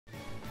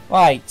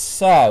Right,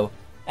 so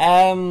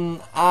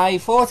I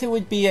thought it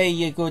would be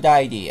a good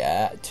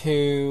idea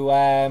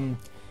to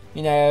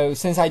you know,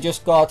 since I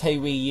just got a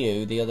Wii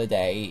U the other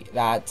day,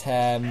 that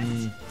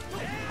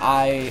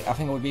I thought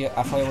it would be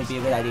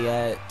a good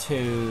idea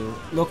to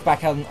look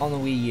back on the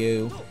Wii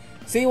U,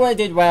 see what it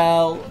did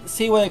well,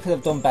 see what it could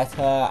have done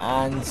better,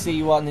 and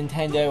see what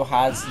Nintendo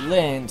has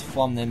learned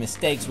from their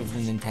mistakes with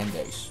the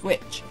Nintendo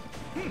Switch.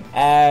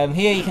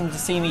 Here you can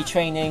see me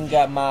training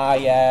my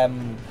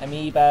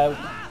amiibo.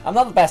 I'm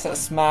not the best at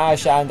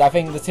Smash, and I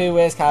think the two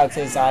worst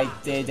characters I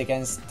did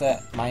against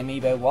my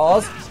amiibo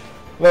was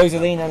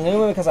Rosalina and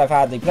Luma, because I've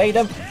hardly played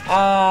them,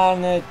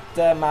 and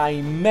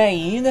my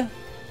main,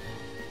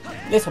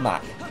 Little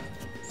Mac.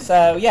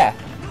 So yeah,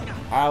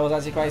 I was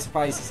actually quite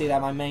surprised to see that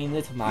my main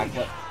Little Mac,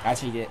 but I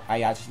actually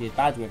did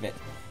bad with it.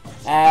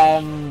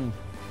 But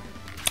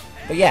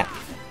yeah,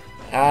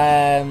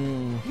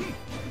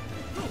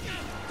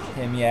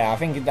 yeah, I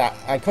think that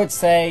I could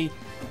say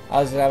I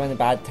was having a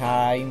bad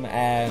time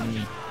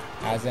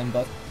as him,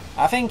 but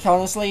I think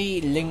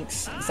honestly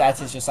Link's set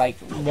is just like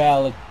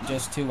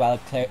just too well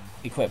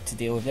equipped to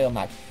deal with Little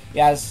Mac. He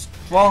has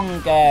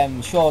strong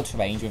short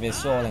range with his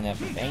sword and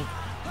everything,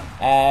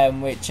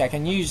 which I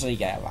can usually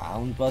get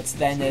around, but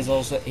then there's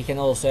also he can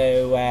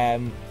also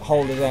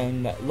hold his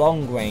own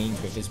long range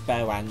with his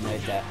bow and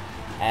the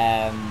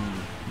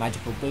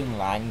magical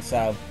boomerang.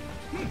 So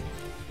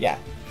yeah,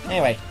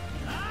 anyway,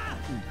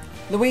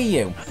 the Wii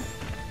U.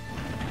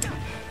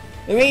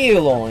 The Wii U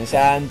launched,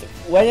 and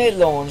when it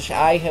launched,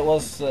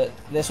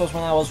 this was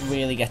when I was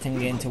really getting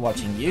into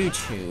watching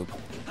YouTube.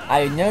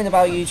 I had known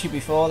about YouTube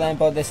before then,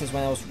 but this is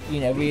when I was,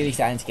 you know, really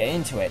starting to get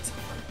into it.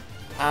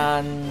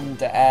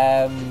 And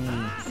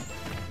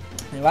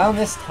around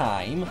this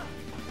time,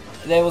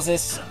 there was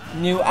this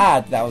new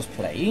ad that was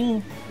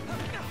playing,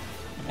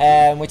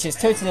 which is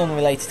totally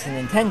unrelated to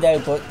Nintendo,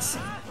 but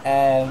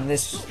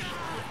this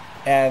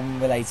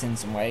relates in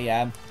some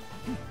way.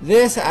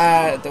 This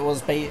ad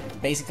was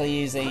basically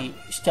using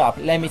 "Stop,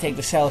 Let Me Take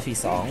the Selfie"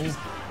 song,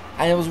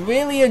 and it was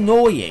really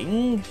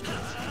annoying.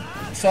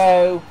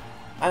 So,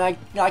 and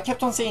I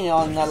kept on seeing it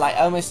on like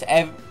almost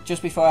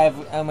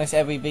almost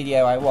every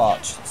video I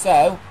watched.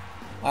 So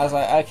I was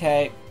like,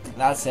 okay,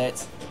 that's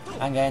it.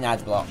 I'm getting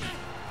ad block.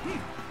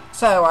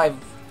 So I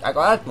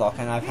got ad block,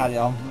 and I've had it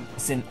on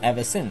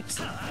ever since.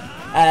 So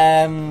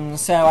I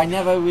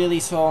never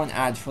really saw an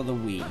ad for the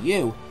Wii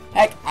U.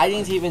 Heck, I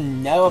didn't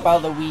even know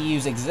about the Wii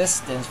U's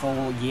existence for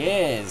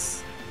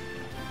years.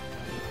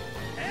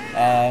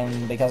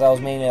 Because I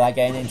was mainly like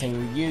getting into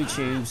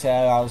YouTube, so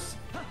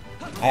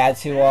I had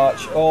to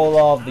watch all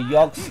of the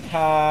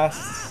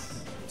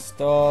Yogscast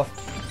stuff,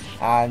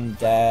 and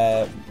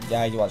I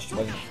watched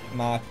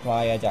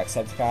Markiplier,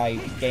 Jacksepticeye,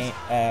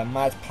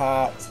 Mad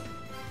Pat,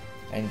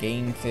 and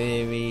Game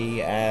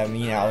Theory.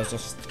 You know, I was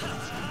just,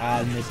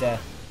 and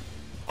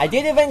I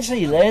did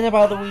eventually learn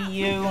about the Wii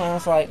U, and I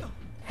was like,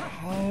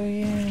 oh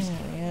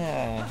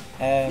yeah.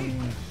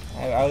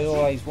 I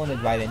always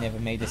wondered why they never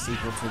made a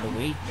sequel to the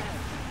Wii,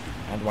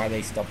 and why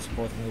they stopped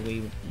supporting the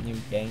Wii with new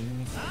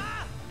games.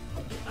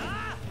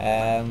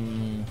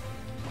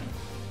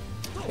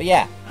 But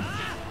yeah,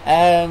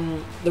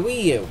 the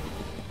Wii U.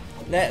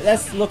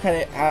 Let's look at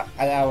it at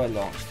how it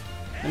launched.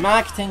 The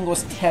marketing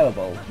was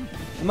terrible.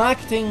 The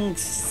marketing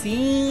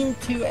seemed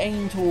to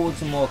aim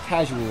towards a more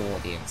casual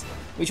audience,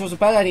 which was a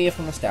bad idea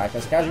from the start,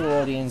 because casual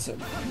audience,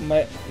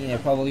 you know,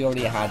 probably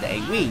already had a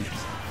Wii,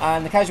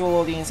 and the casual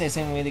audience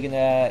isn't really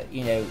gonna,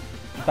 you know,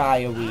 buy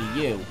a Wii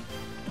U.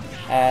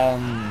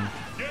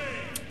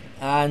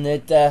 And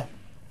the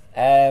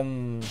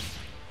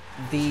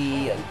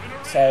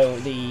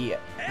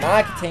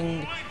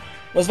marketing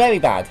was very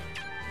bad.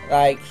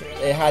 Like,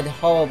 it had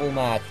horrible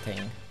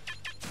marketing.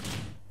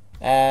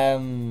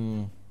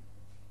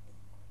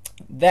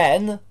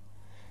 Then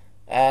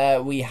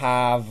we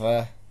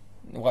have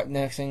what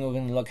next thing we're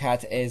going to look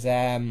at is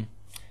the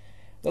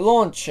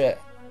launch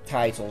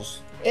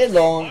titles. It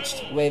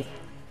launched with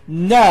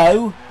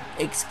no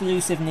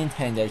exclusive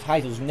Nintendo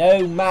titles.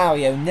 No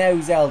Mario,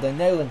 no Zelda,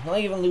 no Link, not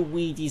even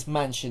Luigi's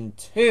Mansion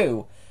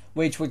 2,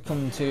 which would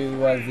come to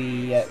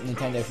the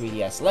Nintendo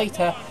 3DS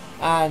later,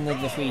 and the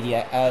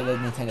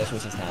Nintendo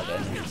Switch is now the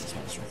Luigi's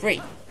Mansion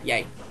 3.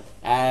 Yay.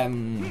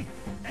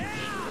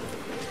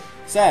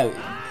 So,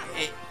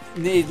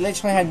 it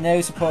literally had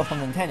no support from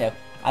Nintendo.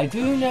 I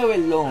do know it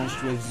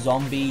launched with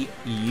Zombie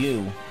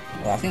U.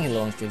 Well, I think it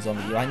launched with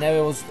Zombie U. I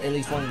know it was at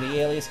least one of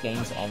the earliest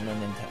games on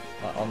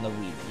the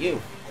Wii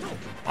U.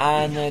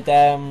 And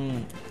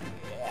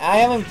I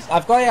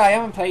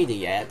haven't played it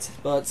yet,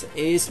 but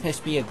it is supposed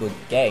to be a good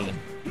game.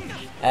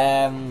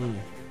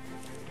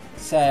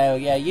 So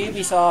yeah,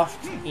 Ubisoft,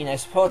 you know,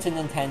 supporting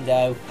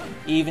Nintendo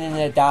even in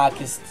their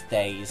darkest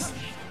days.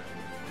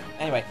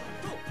 Anyway,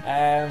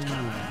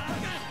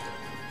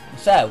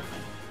 so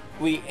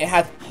it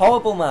had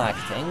horrible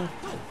marketing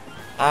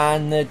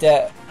and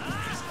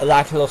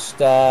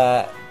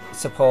lackluster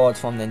support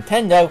from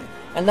Nintendo,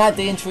 and that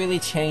didn't really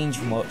change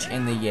much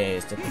in the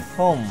years to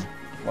come.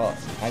 Well,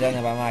 I don't know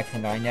about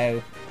marketing, but I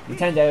know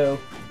Nintendo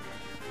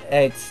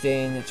it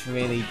didn't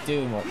really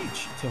do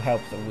much to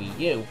help the Wii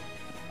U.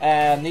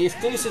 The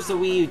exclusives the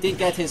Wii U did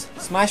get is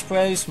Smash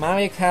Bros,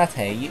 Mario Kart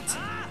 8,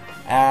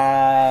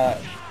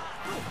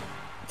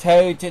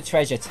 Toad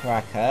Treasure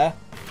Tracker,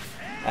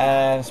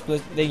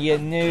 the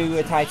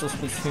new title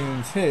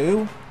Splatoon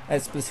 2,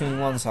 Splatoon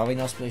 1, sorry,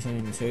 not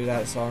Splatoon 2,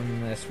 that's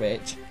on the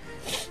Switch.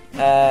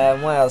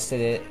 What else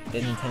did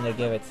Nintendo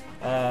give it?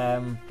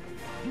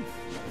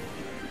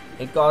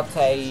 It got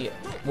a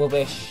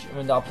rubbish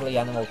Monopoly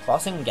Animal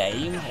Crossing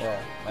game, or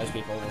most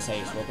people will say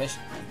it's rubbish.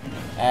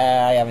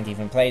 I haven't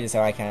even played it,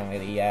 so I can't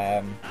really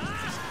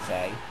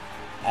say.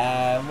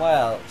 What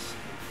else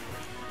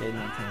did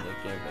Nintendo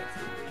give it?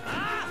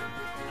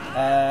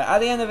 At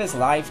the end of its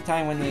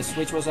lifetime, when the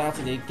Switch was out,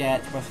 it did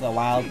get Breath of the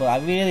Wild, but I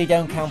really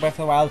don't count Breath of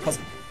the Wild because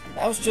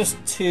that was just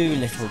too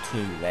little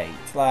too late.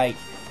 Like,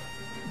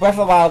 Breath of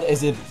the Wild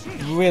is a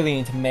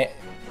brilliant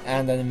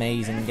and an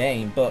amazing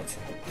game, but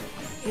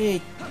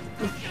it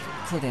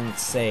couldn't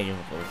save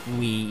the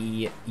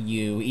Wii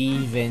U.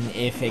 Even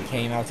if it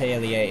came out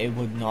earlier, it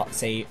would not have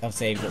saved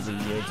the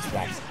Wii U. Just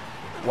like,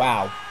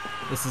 wow,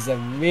 this is a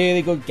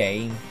really good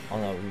game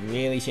on a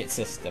really shit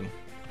system.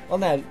 Well,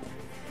 no,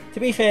 to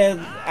be fair,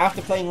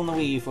 after playing on the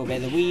Wii U for a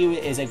bit, the Wii U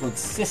is a good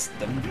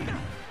system.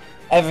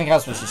 Everything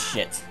else was just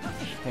shit,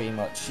 pretty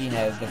much. You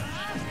know,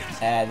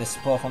 the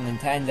support from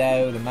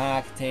Nintendo, the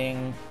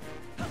marketing.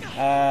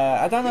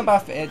 I don't know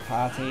about third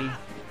party.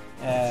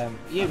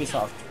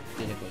 Ubisoft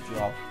did a good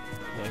job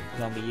with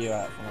Zombie U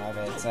from what I've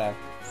heard, so I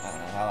don't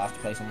know, I'll have to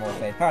play some more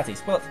third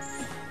parties. But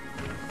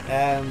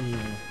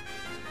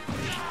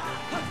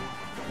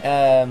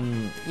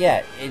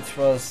yeah, it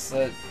was.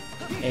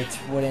 It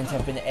wouldn't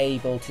have been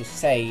able to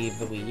save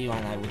the Wii U,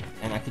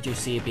 and I could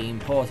just see it being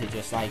ported,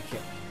 just like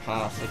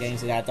half the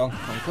games. It had Donkey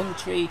Kong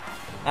Country,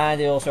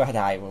 and it also had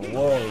Hyrule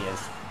Warriors.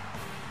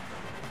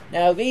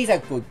 Now these are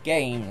good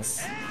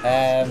games.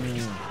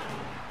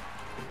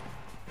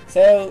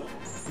 So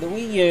the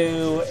Wii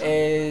U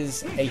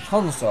is a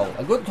console,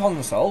 a good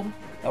console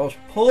that was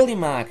poorly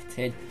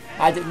marketed,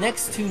 had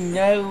next to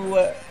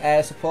no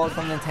support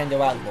from Nintendo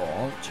at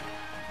launch,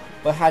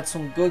 but had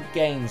some good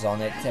games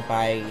on it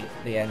by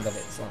the end of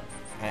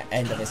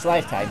its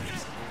lifetime.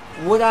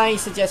 Would I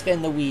suggest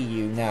getting the Wii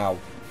U now?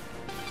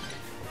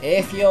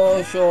 If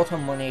you're short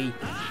on money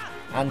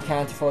and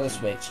can't afford a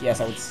Switch, yes,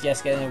 I would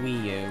suggest getting a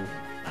Wii U.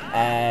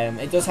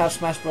 It does have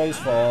Smash Bros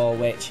 4,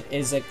 which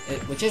is a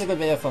good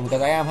bit of fun,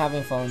 because I am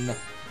having fun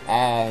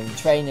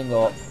training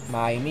up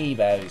my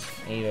amiibos,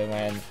 even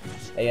when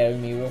they owe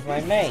me with my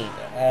main.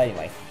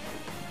 Anyway,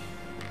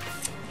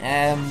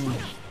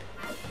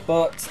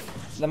 but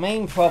the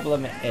main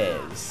problem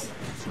is,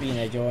 you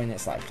know, during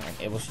its lifetime,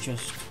 it was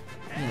just,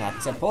 you know,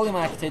 it's poorly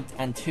marketed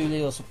and too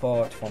little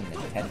support from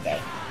Nintendo.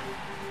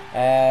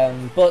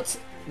 But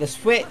the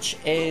Switch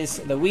is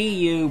the Wii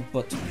U,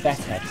 but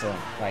better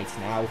right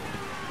now.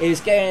 It is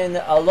getting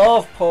a lot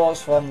of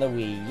ports from the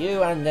Wii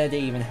U, and it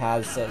even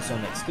has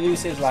some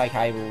exclusives like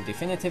Hyrule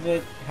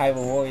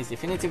Warriors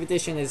Definitive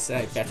Edition is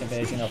a better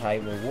version of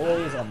Hyrule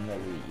Warriors on the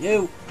Wii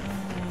U.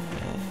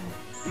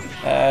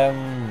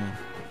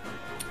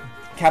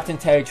 Captain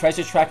Toad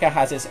Treasure Tracker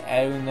has its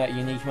own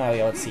unique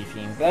Mario Odyssey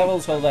themed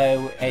levels,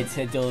 although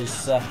it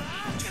does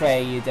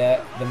trade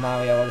the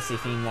Mario Odyssey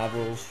themed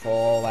levels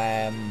for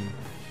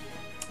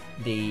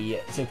the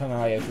Super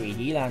Mario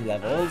 3D Land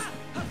levels.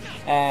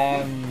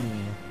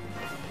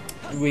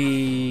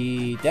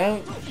 We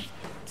don't.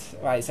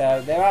 Right,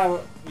 so there are,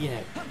 you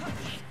know,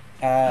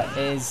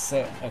 is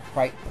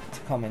quite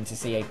common to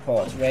see a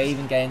port. We're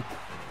even getting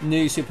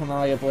new Super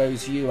Mario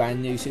Bros. U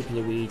and new Super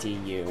Luigi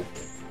U.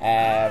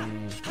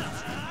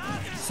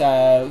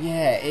 So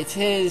yeah, it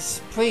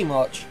is pretty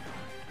much.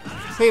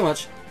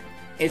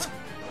 It's,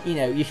 you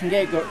know, you can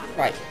get good.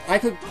 Right, I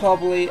could pop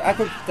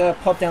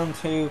down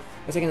to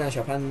a second-hand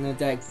shop and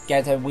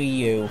get a Wii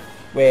U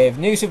with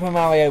new Super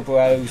Mario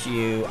Bros.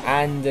 U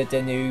and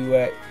the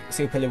new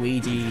Super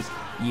Luigi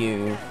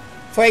U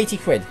for 80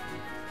 quid,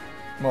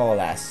 more or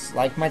less.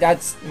 Like my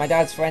dad's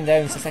friend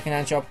owns a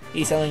second-hand shop.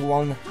 He's selling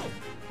one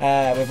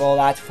with all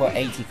that for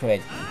 80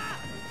 quid.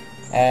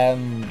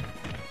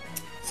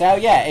 So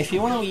yeah, if you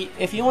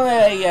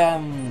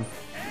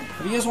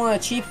just want a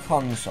cheap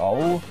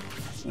console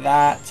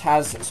that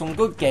has some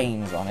good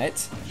games on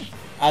it,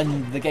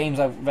 and the games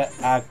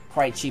are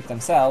quite cheap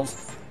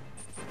themselves,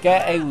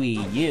 get a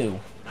Wii U.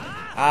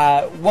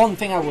 One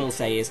thing I will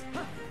say is,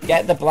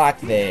 get the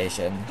black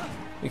version,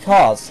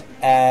 because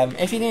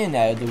if you didn't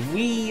know, the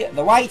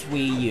white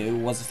Wii U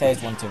was the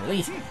first one to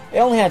release. It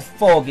only had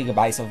 4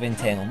 GB of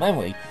internal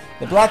memory.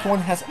 The black one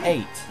has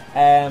 8.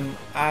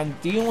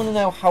 And do you want to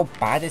know how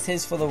bad it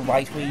is for the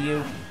white Wii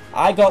U?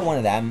 I got one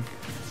of them.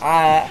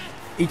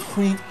 It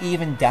couldn't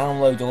even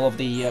download all of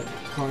the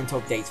current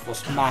updates for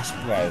Smash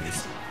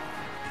Bros.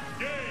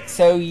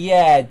 So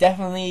yeah,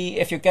 definitely,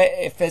 if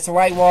it's the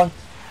right one,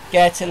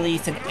 get at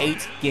least an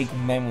 8 gig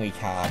memory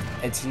card,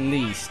 at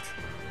least.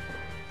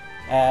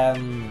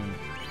 And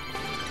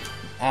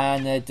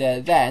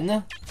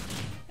then,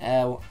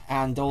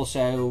 and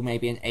also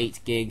maybe an 8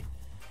 gig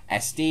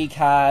SD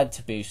card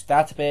to boost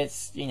that a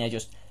bit. You know,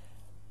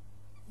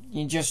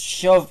 you just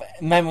shove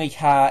memory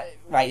card.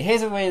 Right,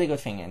 here's a really good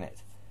thing in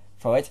it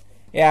for it.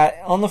 Yeah,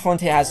 on the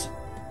front it has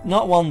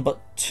not one but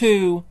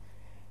two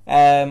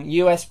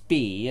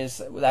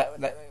USBs,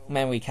 that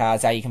memory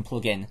cards that you can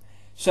plug in.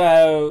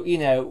 So, you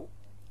know,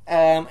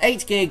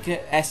 8 gig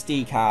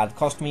SD card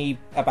cost me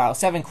about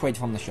 £7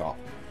 from the shop.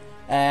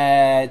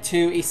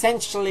 To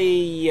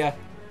essentially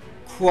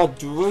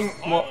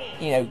quadruple,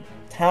 you know,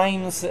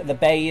 times the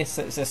base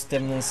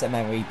system's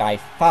memory by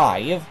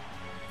 5,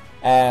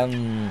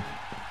 that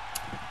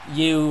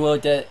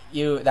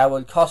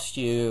would cost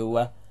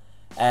you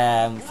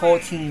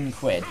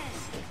 £14.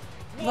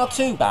 Not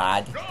too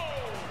bad,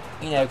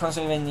 you know,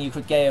 considering you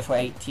could get it for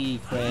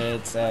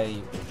 £80, so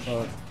you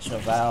put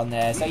shove that on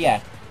there. So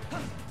yeah,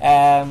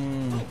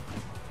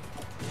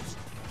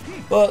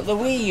 but the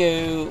Wii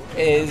U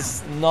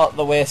is not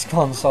the worst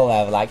console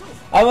ever. Like,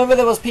 I remember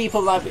there was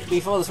people like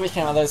before the Switch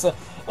came out, they said,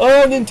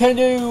 "Oh,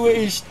 Nintendo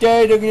is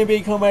dead. They're going to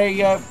become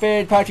a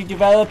third-party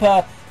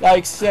developer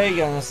like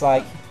Sega." And it's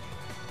like,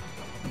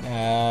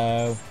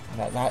 no,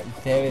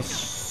 there is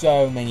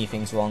so many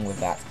things wrong with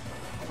that.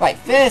 Right,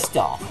 first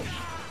off,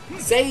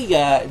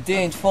 Sega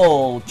didn't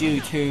fall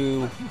due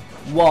to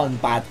one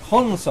bad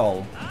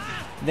console.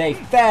 They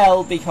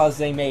fell because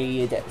they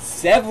made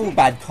several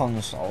bad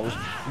consoles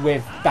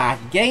with bad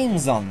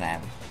games on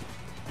them.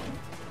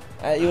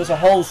 It was a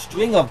whole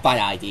string of bad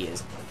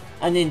ideas.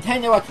 And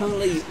Nintendo are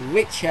currently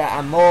richer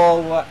and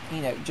more,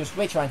 you know, just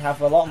richer and have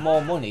a lot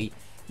more money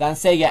than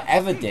Sega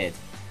ever did.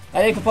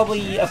 And they could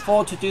probably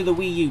afford to do the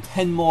Wii U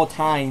 10 more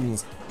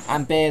times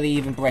and barely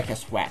even break a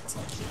sweat.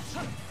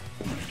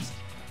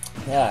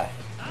 Yeah.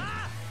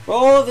 But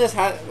all of this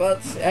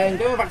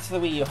going back to the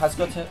Wii U has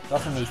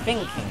gotten me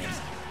thinking.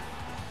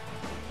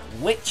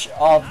 Which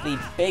of the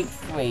big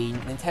three,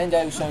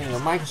 Nintendo, Sony or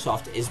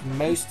Microsoft, is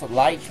most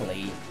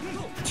likely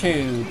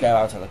to go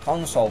out of the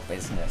console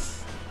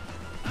business?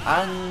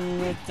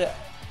 And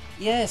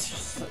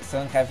yes,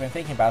 something I've been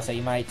thinking about, so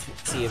you might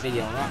see a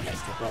video on that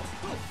next. But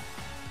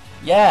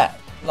yeah,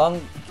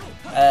 about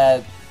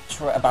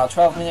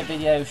 12-minute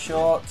video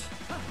short.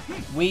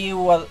 Wii U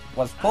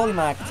was poorly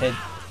marketed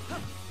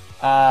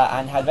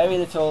and had very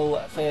little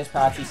first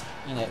parties,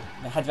 you know,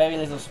 had very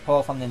little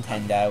support from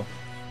Nintendo.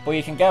 But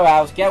you can go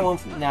out, get one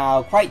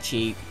now, quite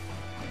cheap,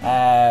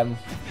 get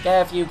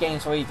a few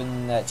games for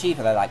even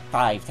cheaper, they're like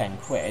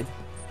 £5–10,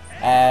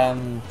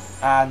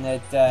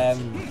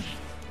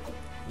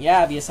 yeah,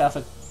 have yourself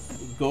a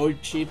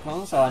good cheap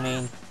console. I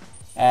mean,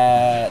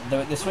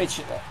 the Switch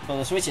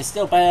is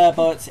still better,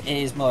 but it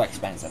is more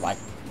expensive. Like,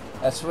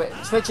 a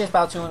Switch is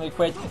about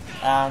 £200,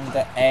 and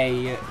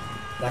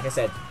like I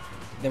said,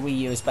 the Wii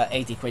U is about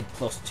 £80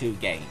 plus 2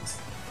 games.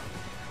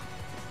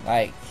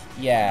 Like,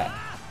 yeah.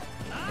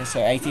 So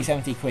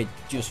 80–70 quid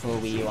just for a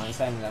Wii U on its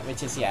own,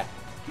 which is, yeah.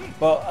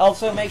 But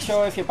also make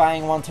sure if you're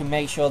buying one to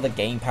make sure the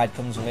gamepad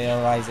comes with it,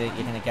 otherwise you're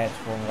going to get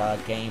one without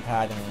a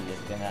gamepad and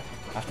you're going to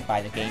have to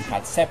buy the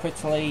gamepad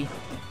separately,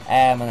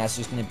 and that's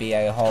just going to be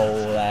a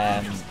whole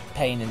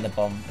pain in the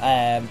bum.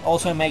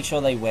 Also make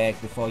sure they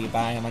work before you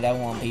buy them. I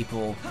don't want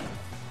people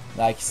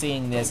like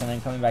seeing this and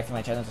then coming back to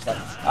my channel just like,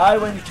 I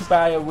went to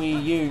buy a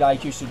Wii U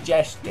like you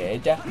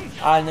suggested,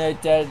 and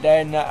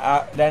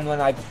then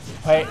when I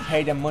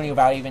paid them money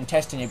without even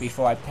testing it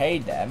before I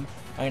paid them,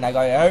 I mean, I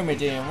got it home, it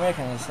didn't work,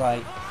 and it's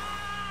like,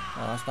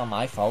 well, that's not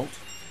my fault.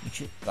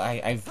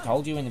 I've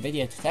told you in the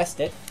video to test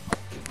it,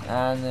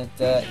 and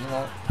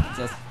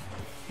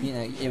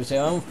it was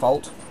your own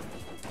fault.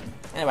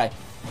 Anyway,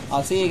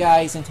 I'll see you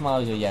guys in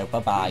tomorrow's video. Bye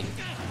bye.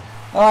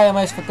 Oh, I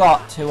almost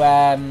forgot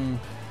to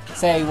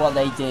say what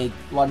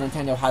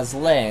Nintendo has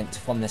learnt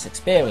from this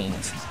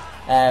experience.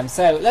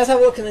 So let's have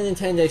a look at the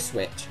Nintendo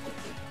Switch.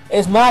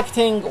 Its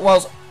marketing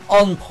was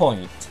on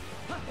point.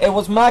 It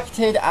was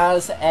marketed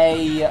as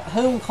a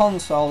home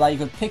console that you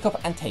could pick up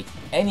and take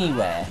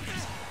anywhere.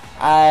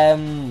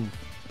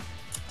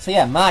 So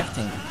yeah,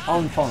 marketing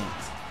on point.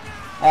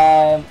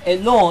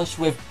 It launched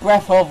with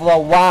Breath of the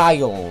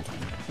Wild,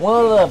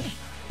 one of the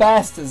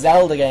best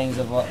Zelda games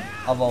of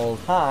all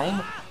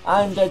time,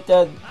 and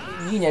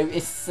you know,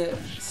 it's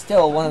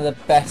still one of the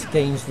best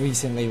games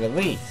recently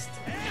released.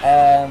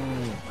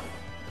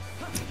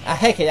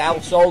 Heck, it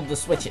outsold the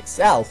Switch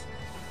itself.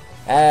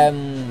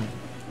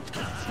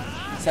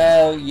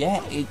 So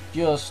yeah, it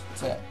just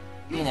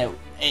you know,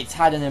 it's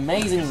had an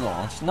amazing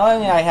launch. Not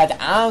only I had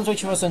ARMS,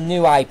 which was a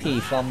new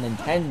IP from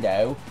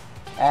Nintendo,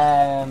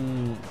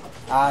 and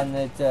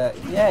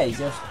yeah, it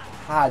just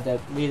had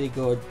a really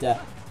good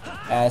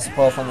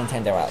support from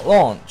Nintendo at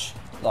launch,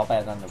 a lot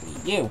better than the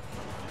Wii U.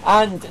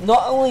 And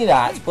not only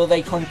that, but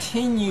they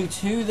continue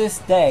to this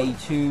day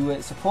to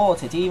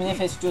support it, even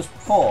if it's just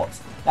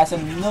ports. That's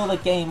another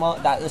game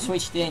that the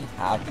Switch didn't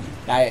have,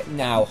 that it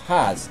now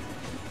has.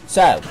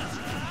 So,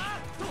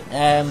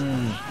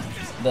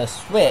 the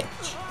Switch,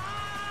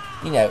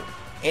 you know,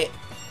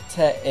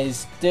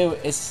 is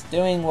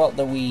doing what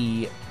the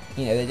Wii,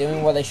 you know, they're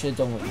doing what they should have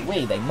done with the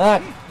Wii.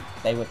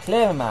 They were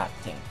clear in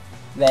marketing.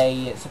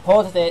 They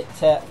supported it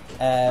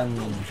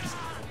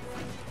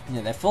you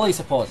know, they're fully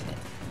supporting it,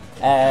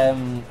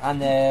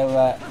 and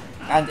they're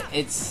and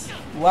it's,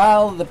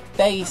 while the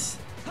base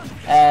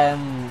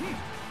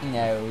you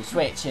know,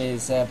 Switch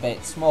is a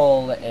bit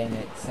small in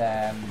its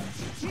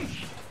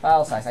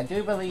file size. I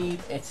do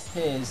believe it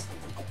is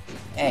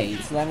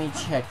 8. Let me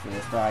check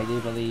this, but I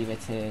do believe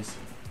it is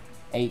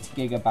 8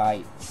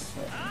 gigabytes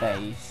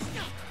base.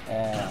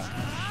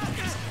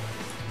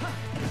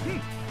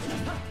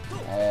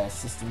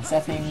 System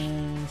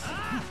settings,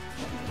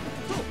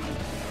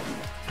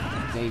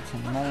 data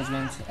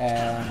management. I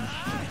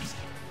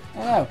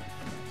don't know.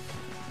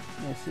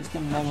 Yeah,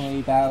 system memory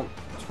about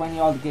 20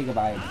 odd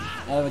gigabytes,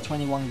 over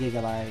 21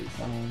 gigabytes.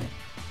 I mean,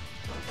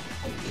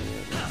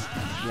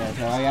 yeah.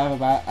 So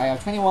I have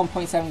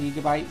 21.7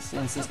 gigabytes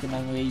in system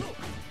memory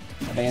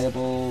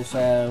available.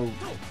 So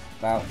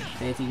about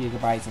 30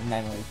 gigabytes of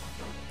memory,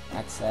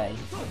 I'd say.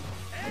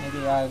 Maybe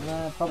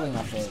probably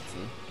not 30.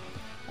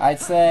 I'd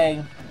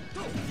say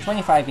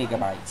 25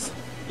 gigabytes.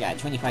 Yeah,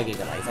 25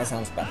 gigabytes. That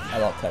sounds a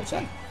lot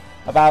closer.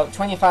 About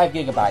 25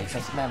 gigabytes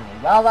of memory.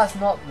 Well, that's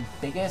not the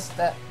biggest.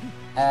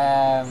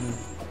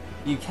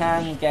 You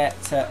can get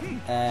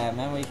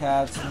memory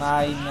cards.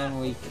 My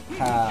memory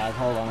card.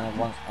 Hold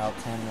on, I'll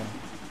turn the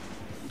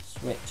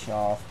switch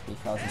off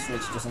because the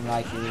switch doesn't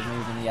like you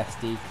removing the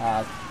SD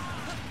card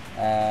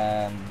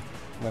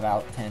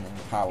without turning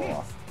the power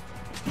off.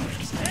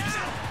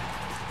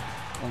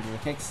 Under the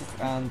kicks,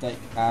 and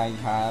I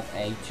have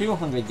a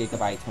 200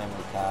 gigabyte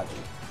memory card.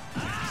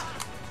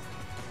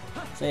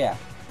 So yeah,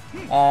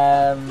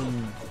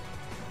 and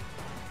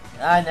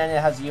then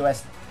it has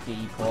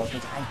USB port,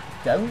 which I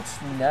don't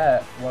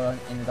know. Well,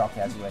 in the dock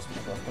it has USB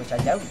port, which I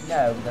don't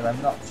know, that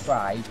I've not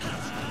tried.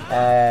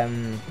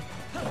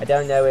 I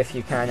don't know if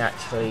you can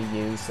actually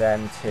use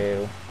them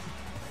to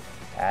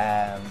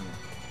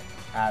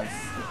as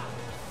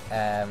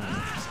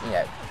you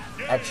know,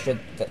 extra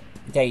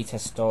data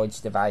storage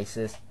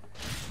devices.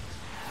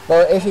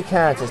 But if you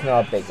can't, it's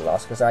not a big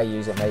loss because I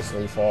use it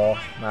mostly for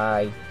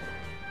my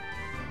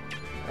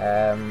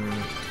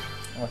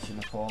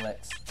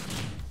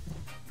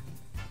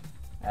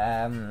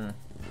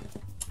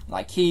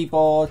like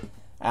keyboard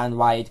and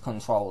wired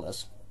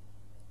controllers.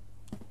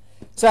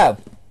 So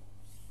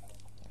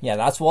yeah,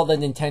 that's what the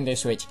Nintendo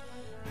Switch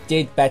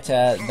did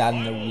better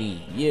than the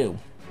Wii U.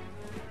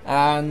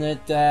 And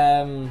it,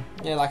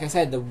 yeah, like I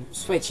said, the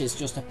Switch is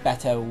just a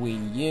better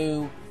Wii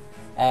U,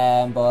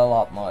 but a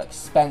lot more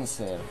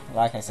expensive.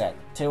 Like I said,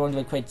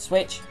 200 quid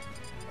Switch,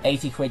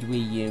 80 quid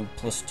Wii U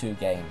plus 2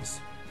 games.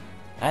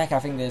 I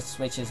think the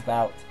Switch is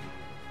about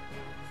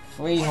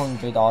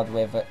 300 odd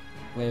with 1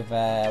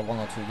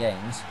 or 2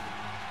 games.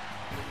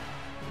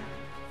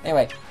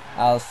 Anyway,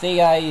 I'll see you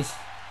guys.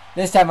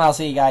 This time I'll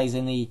see you guys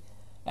in the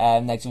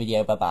next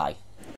video. Bye bye.